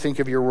the way you think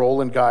of your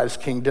role in God's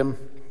kingdom.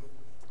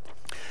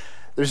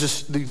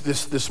 There's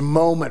this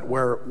moment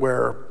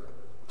where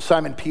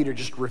Simon Peter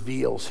just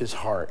reveals his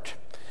heart.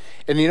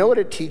 And you know what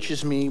it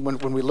teaches me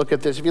when we look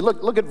at this? If you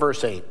look at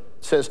verse 8, it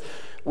says,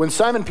 when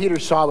Simon Peter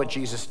saw what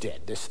Jesus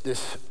did,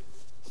 this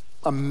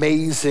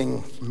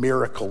amazing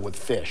miracle with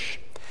fish,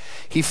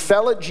 he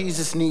fell at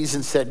Jesus' knees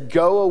and said,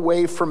 "Go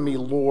away from me,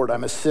 Lord,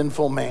 I'm a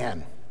sinful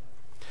man."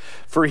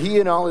 For he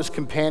and all his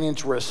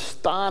companions were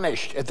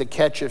astonished at the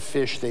catch of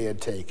fish they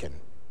had taken.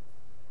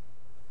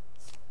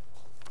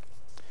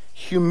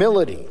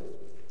 Humility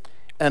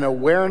and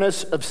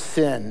awareness of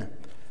sin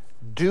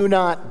do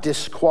not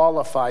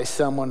disqualify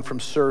someone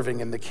from serving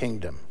in the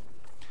kingdom.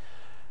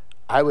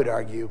 I would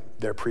argue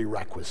they're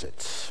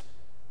prerequisites.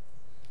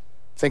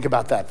 Think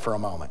about that for a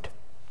moment.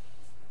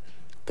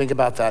 Think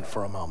about that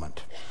for a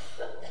moment.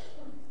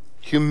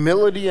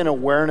 Humility and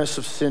awareness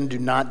of sin do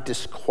not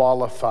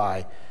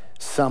disqualify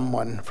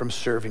someone from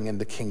serving in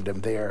the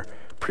kingdom. They are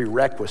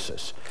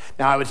prerequisites.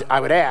 Now, I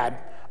would add,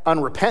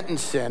 unrepentant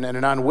sin and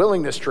an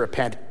unwillingness to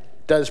repent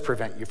does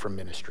prevent you from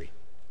ministry.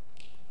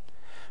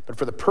 But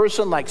for the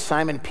person like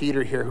Simon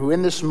Peter here, who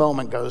in this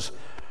moment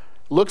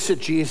looks at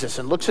Jesus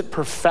and looks at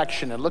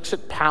perfection and looks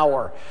at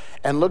power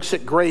and looks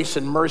at grace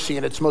and mercy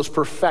in its most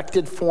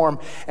perfected form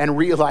and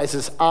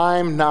realizes,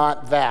 I'm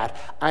not that.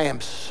 I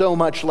am so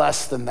much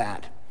less than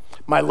that.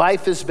 My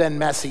life has been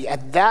messy.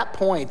 At that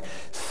point,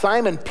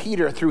 Simon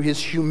Peter, through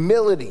his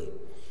humility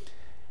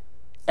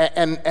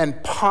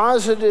and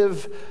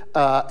positive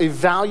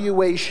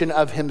evaluation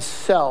of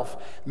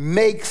himself,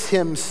 makes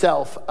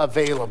himself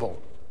available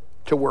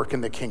to work in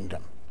the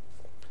kingdom.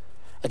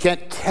 I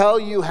can't tell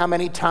you how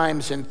many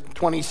times in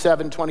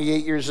 27,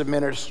 28 years of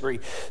ministry,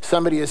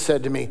 somebody has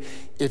said to me,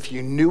 if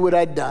you knew what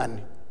I'd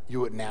done,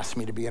 you wouldn't ask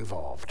me to be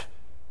involved.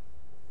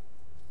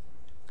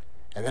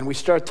 And then we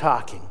start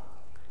talking.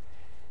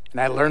 And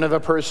I learn of a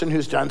person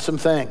who's done some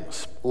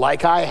things,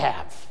 like I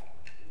have,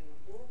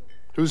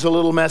 who's a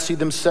little messy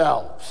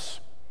themselves,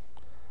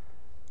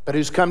 but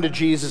who's come to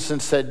Jesus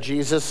and said,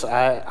 Jesus,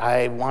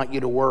 I want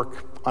you to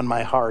work on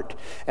my heart.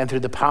 And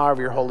through the power of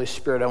your Holy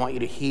Spirit, I want you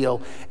to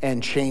heal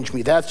and change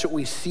me. That's what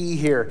we see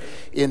here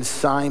in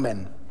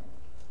Simon.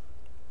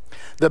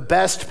 The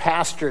best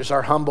pastors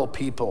are humble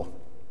people.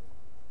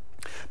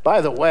 By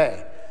the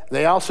way,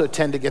 they also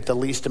tend to get the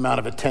least amount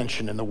of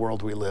attention in the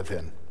world we live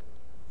in.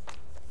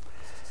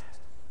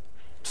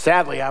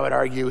 Sadly, I would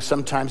argue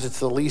sometimes it's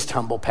the least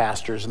humble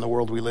pastors in the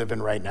world we live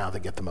in right now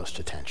that get the most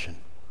attention.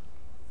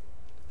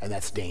 And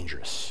that's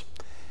dangerous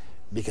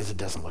because it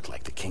doesn't look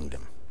like the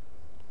kingdom.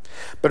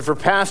 But for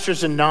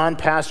pastors and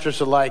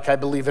non-pastors alike, I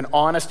believe an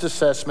honest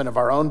assessment of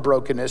our own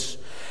brokenness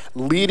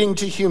leading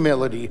to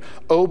humility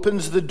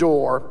opens the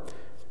door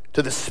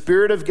to the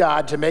Spirit of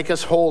God to make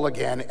us whole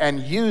again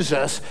and use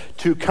us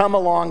to come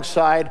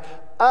alongside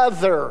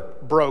other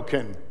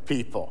broken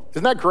people.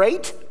 Isn't that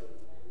great?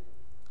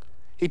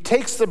 He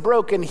takes the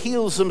broken,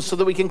 heals them so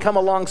that we can come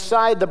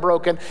alongside the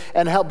broken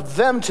and help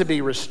them to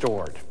be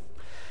restored.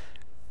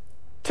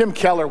 Tim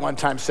Keller one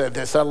time said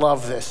this. I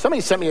love this. Somebody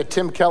sent me a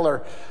Tim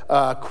Keller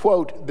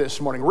quote this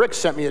morning. Rick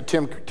sent me a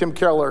Tim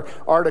Keller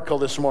article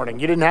this morning.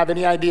 You didn't have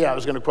any idea I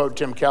was going to quote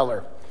Tim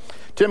Keller.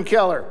 Tim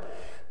Keller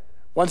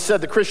once said,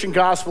 the Christian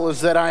gospel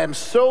is that I am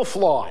so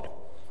flawed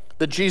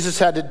that Jesus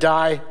had to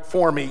die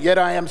for me, yet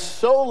I am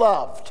so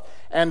loved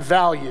and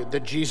valued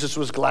that Jesus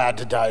was glad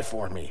to die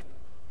for me.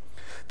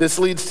 This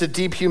leads to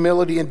deep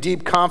humility and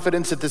deep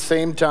confidence at the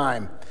same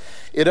time.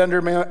 It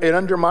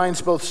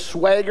undermines both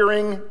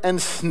swaggering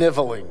and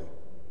sniveling.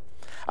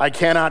 I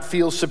cannot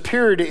feel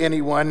superior to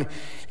anyone,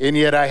 and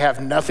yet I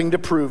have nothing to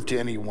prove to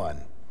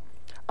anyone.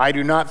 I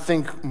do not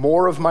think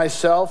more of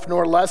myself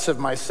nor less of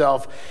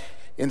myself.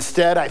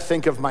 Instead, I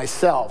think of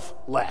myself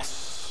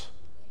less.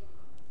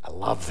 I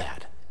love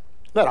that.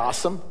 Isn't that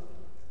awesome?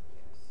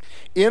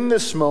 In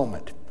this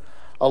moment,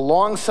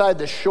 alongside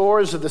the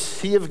shores of the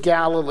Sea of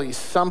Galilee,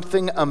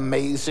 something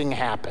amazing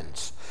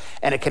happens.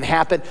 And it can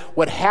happen.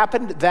 What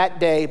happened that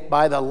day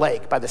by the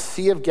lake, by the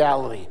Sea of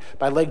Galilee,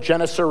 by Lake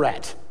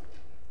Gennesaret,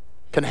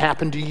 can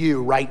happen to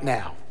you right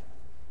now.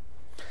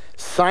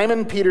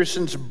 Simon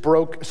Peterson's.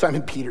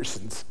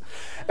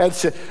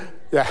 It's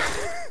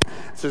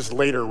his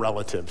later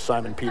relative,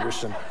 Simon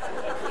Peterson.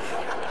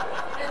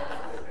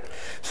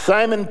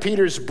 Simon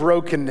Peter's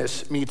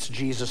brokenness meets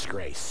Jesus'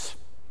 grace.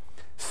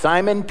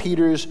 Simon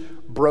Peter's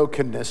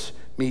brokenness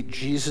meets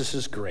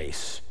Jesus'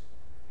 grace.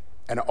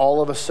 And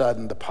all of a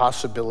sudden, the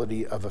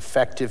possibility of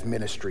effective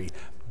ministry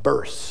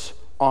bursts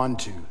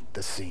onto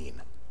the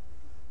scene.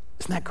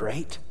 Isn't that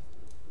great?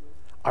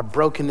 Our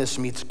brokenness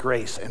meets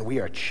grace, and we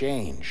are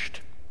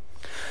changed.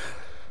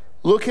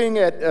 Looking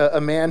at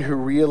a man who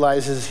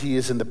realizes he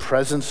is in the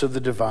presence of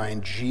the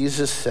divine,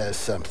 Jesus says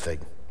something.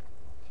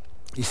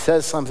 He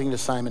says something to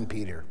Simon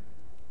Peter,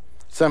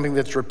 something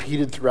that's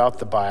repeated throughout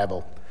the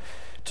Bible,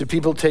 to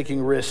people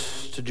taking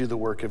risks to do the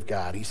work of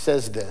God. He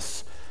says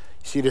this.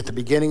 You see it at the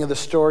beginning of the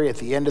story, at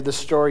the end of the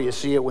story. You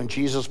see it when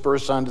Jesus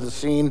bursts onto the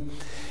scene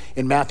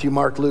in Matthew,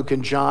 Mark, Luke,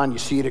 and John. You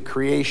see it at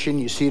creation.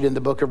 You see it in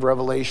the book of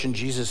Revelation.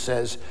 Jesus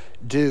says,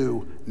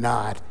 do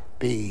not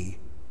be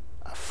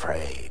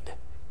afraid.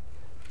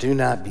 Do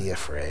not be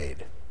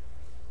afraid.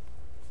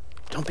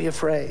 Don't be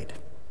afraid.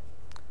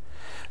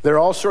 There are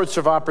all sorts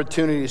of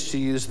opportunities to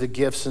use the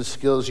gifts and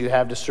skills you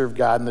have to serve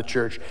God in the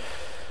church,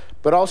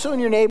 but also in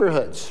your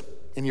neighborhoods,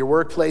 in your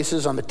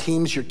workplaces, on the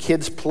teams your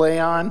kids play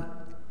on,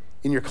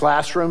 in your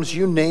classrooms,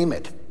 you name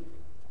it.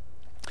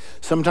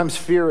 Sometimes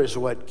fear is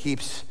what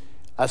keeps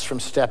us from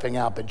stepping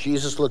out. But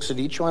Jesus looks at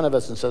each one of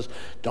us and says,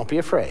 don't be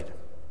afraid.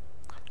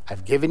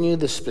 I've given you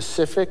the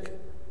specific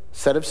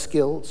set of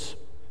skills.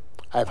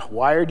 I've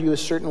wired you a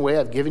certain way.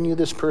 I've given you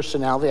this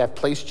personality. I've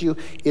placed you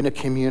in a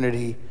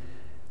community.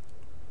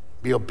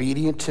 Be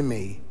obedient to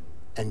me,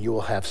 and you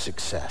will have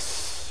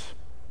success.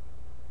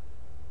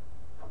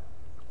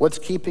 What's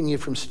keeping you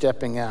from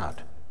stepping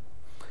out?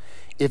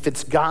 If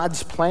it's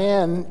God's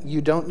plan,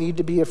 you don't need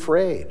to be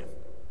afraid.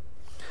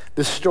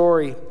 The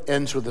story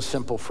ends with a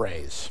simple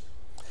phrase,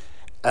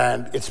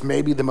 and it's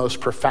maybe the most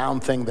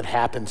profound thing that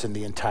happens in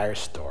the entire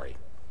story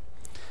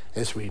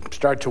as we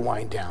start to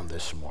wind down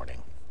this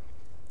morning.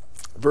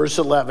 Verse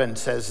 11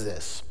 says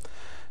this,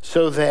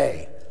 so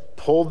they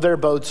pulled their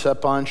boats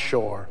up on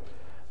shore,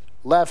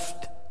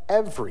 left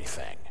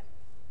everything,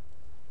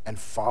 and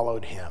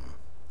followed him.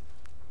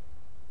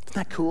 Isn't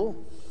that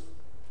cool?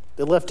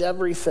 They left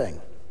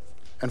everything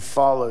and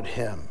followed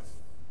him.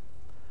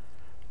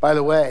 By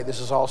the way,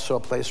 this is also a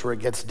place where it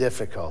gets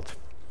difficult.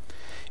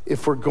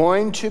 If we're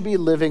going to be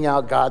living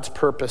out God's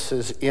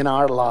purposes in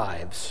our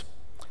lives,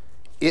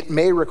 it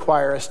may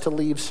require us to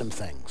leave some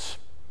things.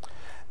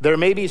 There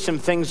may be some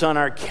things on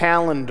our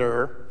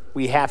calendar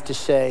we have to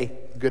say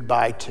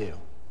goodbye to.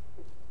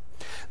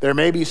 There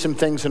may be some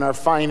things in our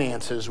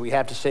finances we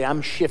have to say,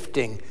 I'm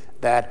shifting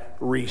that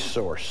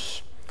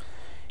resource.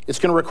 It's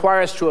going to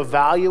require us to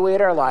evaluate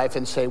our life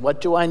and say,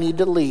 what do I need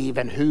to leave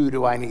and who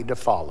do I need to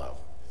follow?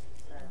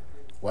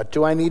 What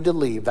do I need to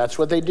leave? That's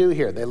what they do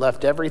here. They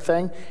left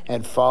everything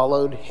and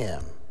followed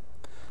him.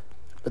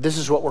 But this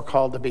is what we're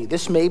called to be.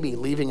 This may be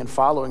leaving and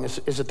following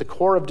is at the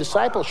core of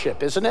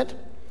discipleship, isn't it?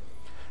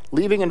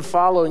 Leaving and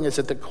following is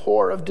at the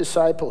core of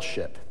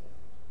discipleship.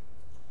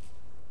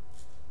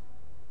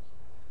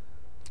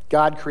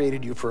 God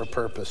created you for a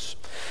purpose.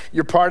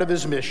 You're part of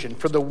his mission.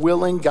 For the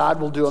willing, God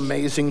will do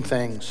amazing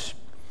things.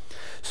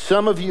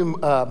 Some of you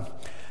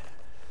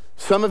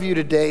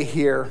today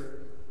here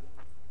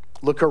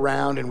look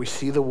around and we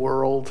see the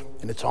world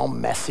and it's all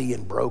messy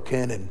and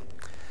broken, and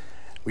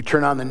we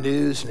turn on the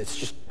news and it's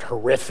just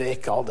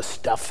horrific, all the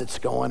stuff that's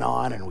going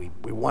on, and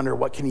we wonder,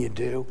 what can you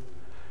do?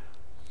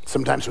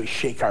 Sometimes we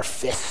shake our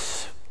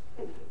fists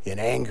in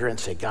anger and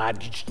say,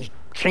 God, you just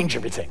change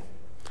everything.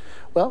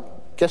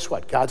 Well, guess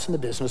what? God's in the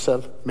business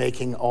of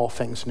making all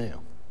things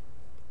new.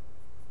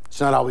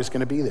 It's not always going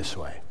to be this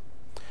way.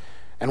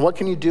 And what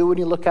can you do when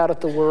you look out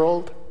at the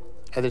world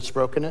and its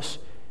brokenness?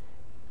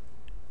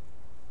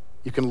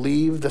 You can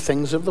leave the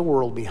things of the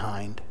world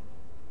behind,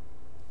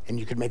 and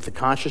you can make the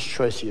conscious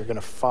choice that you're going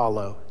to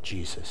follow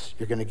Jesus.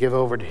 You're going to give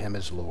over to him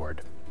as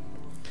Lord.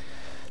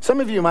 Some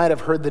of you might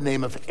have heard the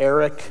name of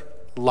Eric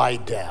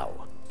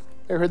Liddell.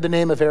 Ever heard the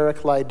name of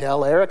Eric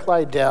Liddell? Eric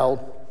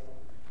Liddell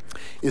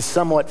is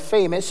somewhat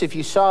famous. If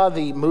you saw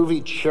the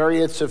movie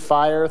Chariots of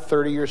Fire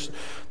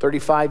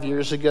 35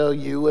 years ago,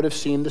 you would have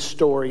seen the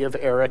story of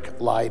Eric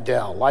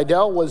Liddell.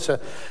 Liddell was a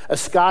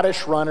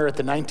Scottish runner at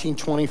the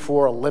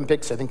 1924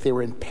 Olympics. I think they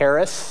were in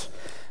Paris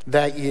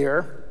that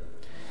year.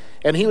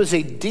 And he was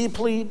a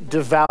deeply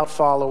devout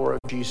follower of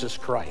Jesus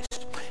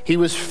Christ. He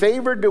was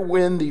favored to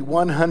win the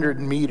 100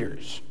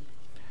 meters.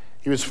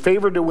 He was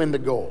favored to win the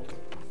gold.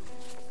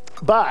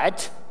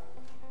 But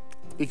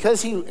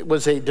because he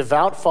was a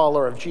devout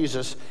follower of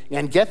Jesus,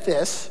 and get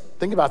this,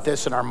 think about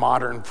this in our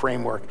modern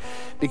framework,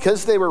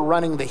 because they were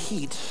running the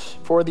heats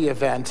for the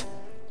event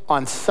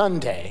on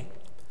Sunday,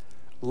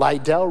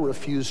 Liddell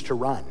refused to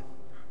run.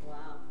 Wow.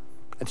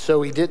 And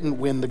so he didn't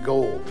win the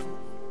gold.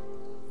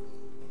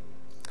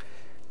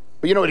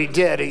 But you know what he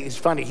did? It's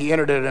funny, he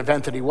entered an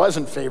event that he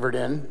wasn't favored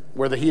in,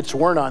 where the heats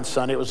weren't on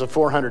Sunday. It was a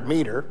 400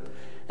 meter,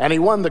 and he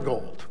won the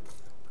gold.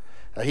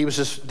 He was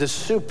this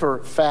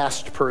super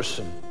fast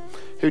person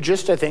who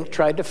just, I think,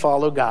 tried to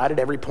follow God at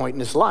every point in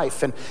his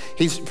life. And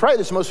he's probably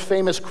this most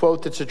famous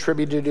quote that's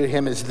attributed to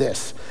him is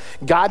this: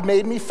 God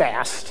made me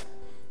fast,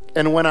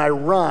 and when I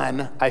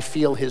run, I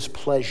feel his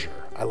pleasure.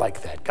 I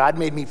like that. God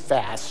made me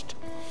fast,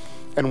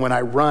 and when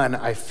I run,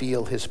 I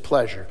feel his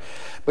pleasure.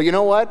 But you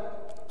know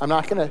what? I'm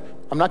not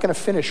gonna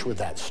finish with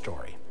that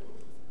story.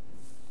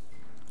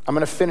 I'm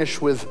gonna finish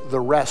with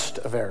the rest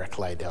of Eric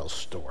Liddell's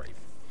story,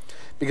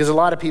 because a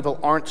lot of people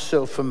aren't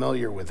so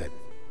familiar with it.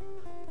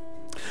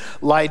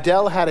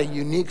 Liddell had a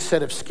unique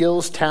set of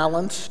skills,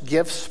 talents,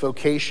 gifts,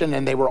 vocation,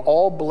 and they were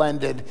all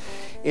blended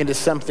into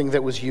something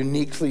that was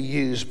uniquely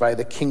used by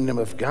the kingdom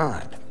of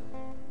God.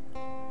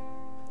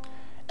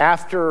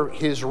 After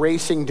his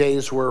racing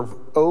days were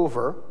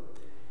over,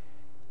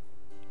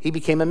 he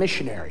became a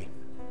missionary.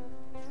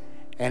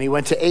 And he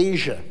went to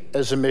Asia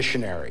as a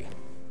missionary,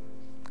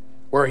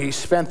 where he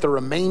spent the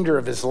remainder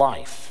of his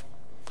life.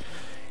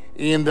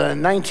 In the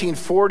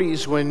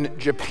 1940s, when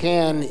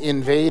Japan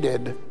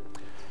invaded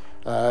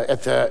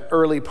at the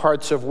early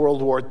parts of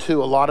World War II, a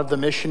lot of the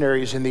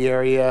missionaries in the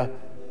area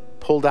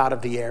pulled out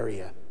of the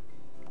area,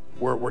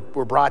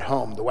 were brought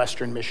home, the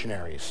Western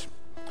missionaries.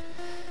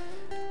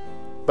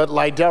 But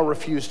Liddell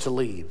refused to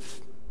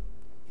leave.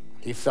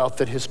 He felt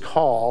that his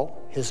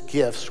call, his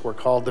gifts, were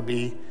called to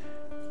be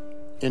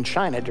in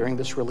China during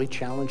this really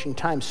challenging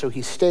time. So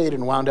he stayed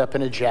and wound up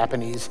in a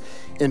Japanese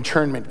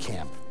internment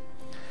camp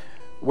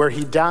where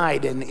he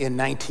died in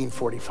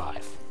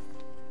 1945.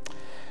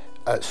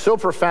 So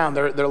profound.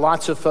 There are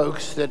lots of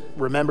folks that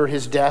remember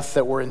his death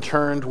that were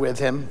interned with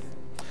him.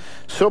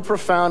 So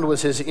profound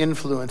was his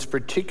influence,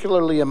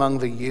 particularly among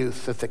the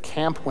youth, that the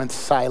camp went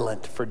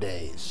silent for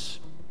days.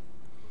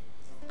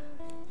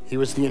 He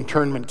was the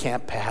internment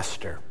camp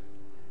pastor.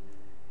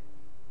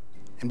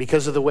 And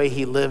because of the way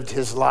he lived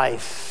his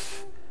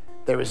life,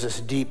 there was this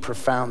deep,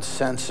 profound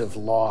sense of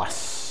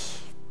loss.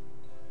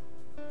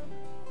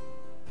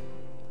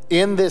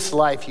 In this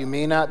life, you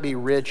may not be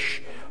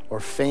rich or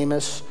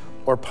famous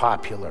or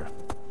popular,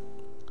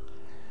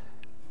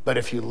 but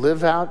if you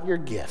live out your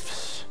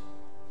gifts,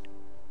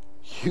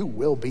 you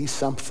will be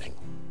something.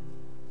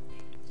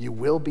 You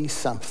will be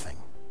something.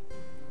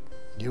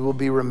 You will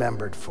be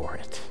remembered for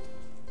it.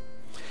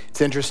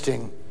 It's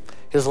interesting.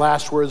 His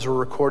last words were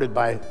recorded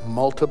by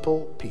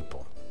multiple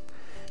people.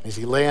 As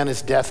he lay on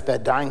his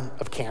deathbed, dying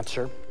of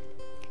cancer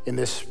in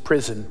this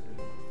prison,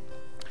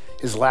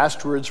 his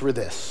last words were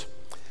this: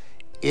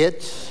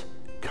 "It's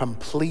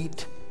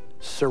complete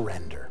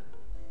surrender."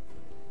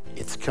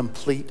 It's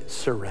complete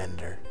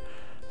surrender.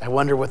 I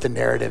wonder what the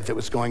narrative that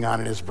was going on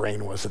in his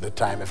brain was at the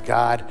time. If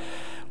God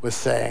was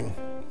saying,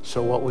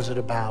 "So what was it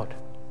about?"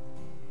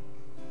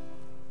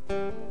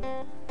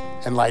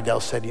 And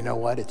Lydell said, "You know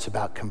what? It's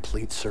about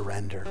complete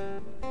surrender."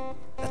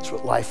 That's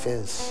what life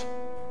is.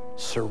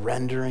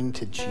 Surrendering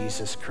to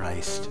Jesus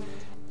Christ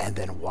and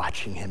then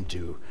watching him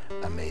do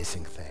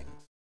amazing things.